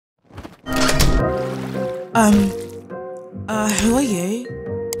Who are you?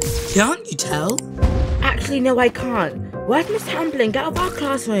 Can't you tell? Actually, no, I can't. Where's Miss Hamblin? Get out of our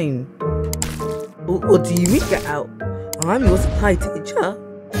classroom. What do you mean, get out? I'm your supply teacher.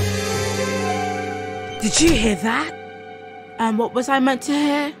 Did you hear that? What was I meant to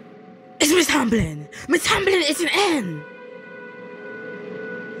hear? It's Miss Hamblin! Miss Hamblin isn't in!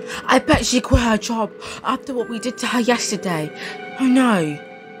 I bet she quit her job after what we did to her yesterday. Oh no.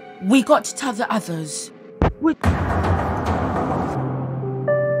 We got to tell the others.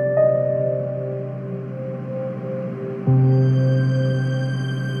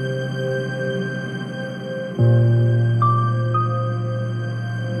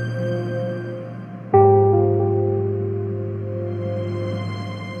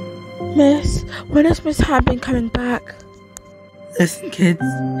 Miss, when is Miss Hamblin coming back? Listen, kids,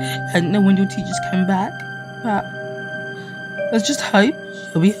 I don't know when your teacher's coming back, but let's just hope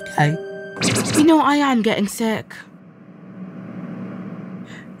she'll be okay. You know, I am getting sick.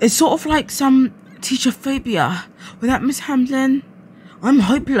 It's sort of like some teacher phobia. Without Miss Hamblin, I'm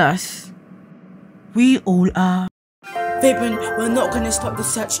hopeless. We all are. Fabian, we're not going to stop the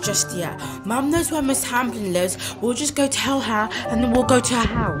search just yet. Mum knows where Miss Hamblin lives. We'll just go tell her and then we'll go to her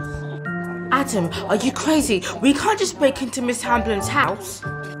house. Adam, are you crazy? We can't just break into Miss Hamblin's house.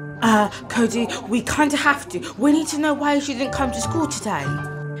 Cody, we kinda have to. We need to know why she didn't come to school today.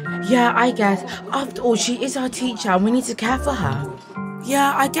 Yeah, I guess. After all, she is our teacher and we need to care for her.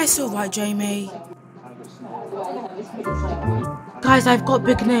 Yeah, I guess you're right, Jamie. Guys, I've got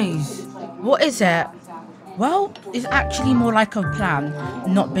big news. What is it? Well, it's actually more like a plan,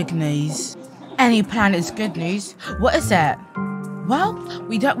 not big news. Any plan is good news. What is it? Well,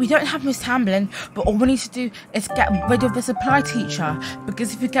 we don't have Miss Hamblin, but all we need to do is get rid of the supply teacher.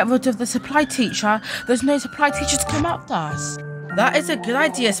 Because if we get rid of the supply teacher, there's no supply teacher to come after us. That is a good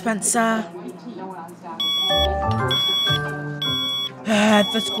idea, Spencer.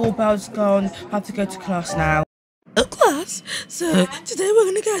 The school bell's gone. I have to go to class now. Class? So, today we're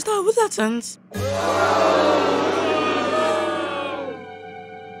gonna get started with lessons.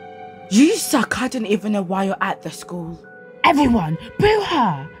 You suck, I don't even know why you're at the school. Everyone, boo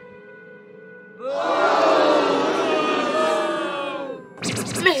her!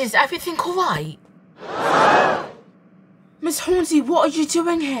 Miss, is everything alright? Miss Hornsey, what are you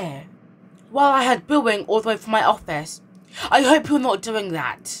doing here? Well, I had booing all the way from my office. I hope you're not doing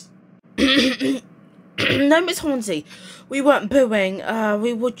that. No, Miss Hornsey, we weren't booing.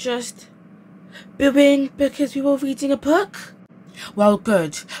 We were just booing because we were reading a book. Well,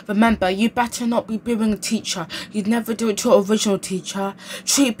 good. Remember, you better not be booing a teacher. You'd never do it to your original teacher.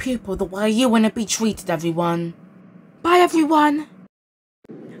 Treat people the way you want to be treated, everyone. Bye, everyone.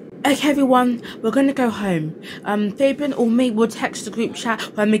 Okay, everyone, we're going to go home. Fabian or me will text the group chat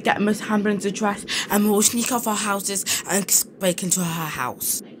when we get Miss Hamblin's address and we'll sneak off our houses and break into her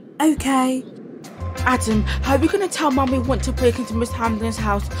house. Okay. Adam, how are we going to tell Mum we want to break into Miss Hamblin's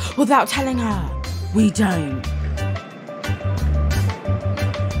house without telling her? We don't.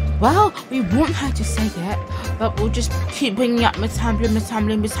 Well, we want her to say it, but we'll just keep bringing up Miss Hamblin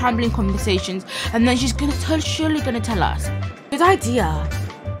conversations, and then she's surely gonna tell us. Good idea.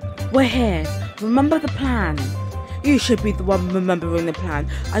 We're here. Remember the plan. You should be the one remembering the plan.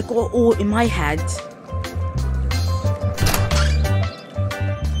 I got it all in my head.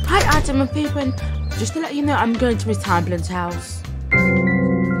 Hi, Adam and Fabian. Just to let you know, I'm going to Miss Hamblin's house.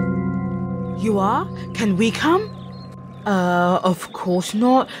 You are? Can we come? Of course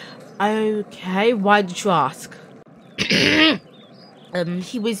not. Okay, why did you ask?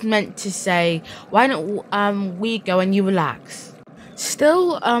 He was meant to say, why don't we go and you relax?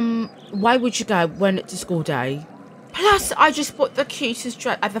 Still, why would you go when it's a school day? Plus, I just bought the cutest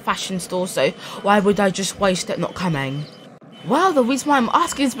dress at the fashion store, so why would I just waste it not coming? Well, the reason why I'm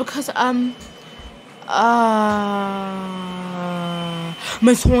asking is because,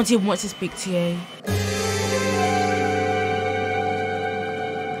 Miss Hornsey wants to speak to you.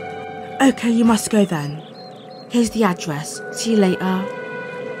 Okay, you must go then. Here's the address. See you later.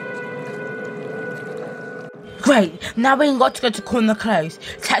 Great, now we ain't got to go to corner close.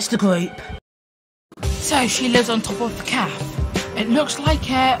 Text the group. So, she lives on top of the calf. It looks like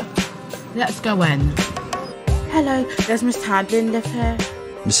it. Let's go in. Hello, does Miss Hamblin live here?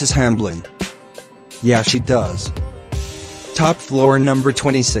 Mrs. Hamblin. Yeah, she does. Top floor number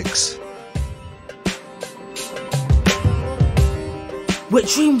 26.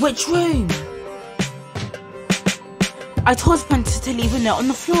 Which room? Which room? I told Spencer to leave a note on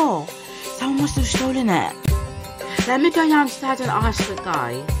the floor. Someone must have stolen it. Let me go downstairs and ask the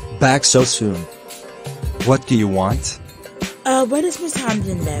guy. Back so soon. What do you want? Where does Miss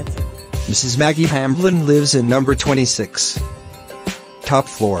Hamblin live? Mrs. Maggie Hamblin lives in number 26. Top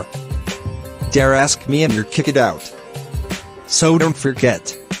floor. Dare ask me and you're kicked out. So don't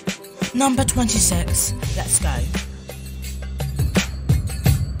forget. Number 26. Let's go.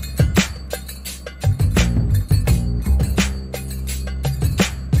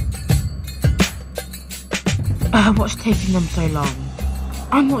 What's taking them so long?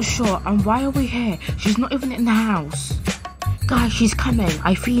 I'm not sure, and why are we here? She's not even in the house. Guys, she's coming,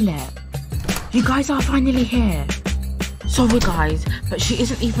 I feel it. You guys are finally here. Sorry guys, but she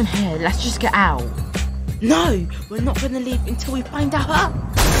isn't even here, let's just get out. No, we're not gonna leave until we find out her.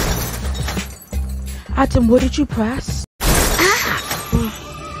 Adam, what did you press?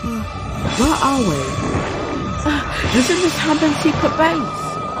 Where are we? Isn't this Hamblin secret base?